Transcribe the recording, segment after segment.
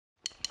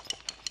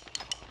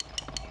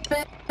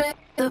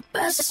the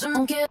best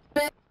from get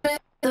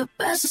the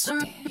best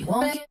from you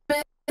won't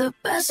get the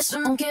best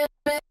from get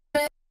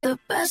the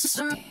best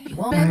from you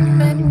won't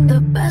get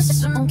the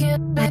best from get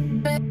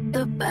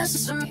the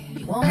best from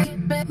you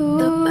won't get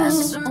the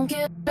best from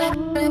get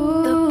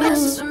the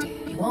best from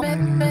you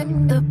won't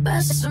get the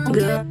best from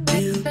get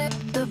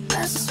the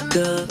best from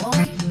you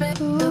won't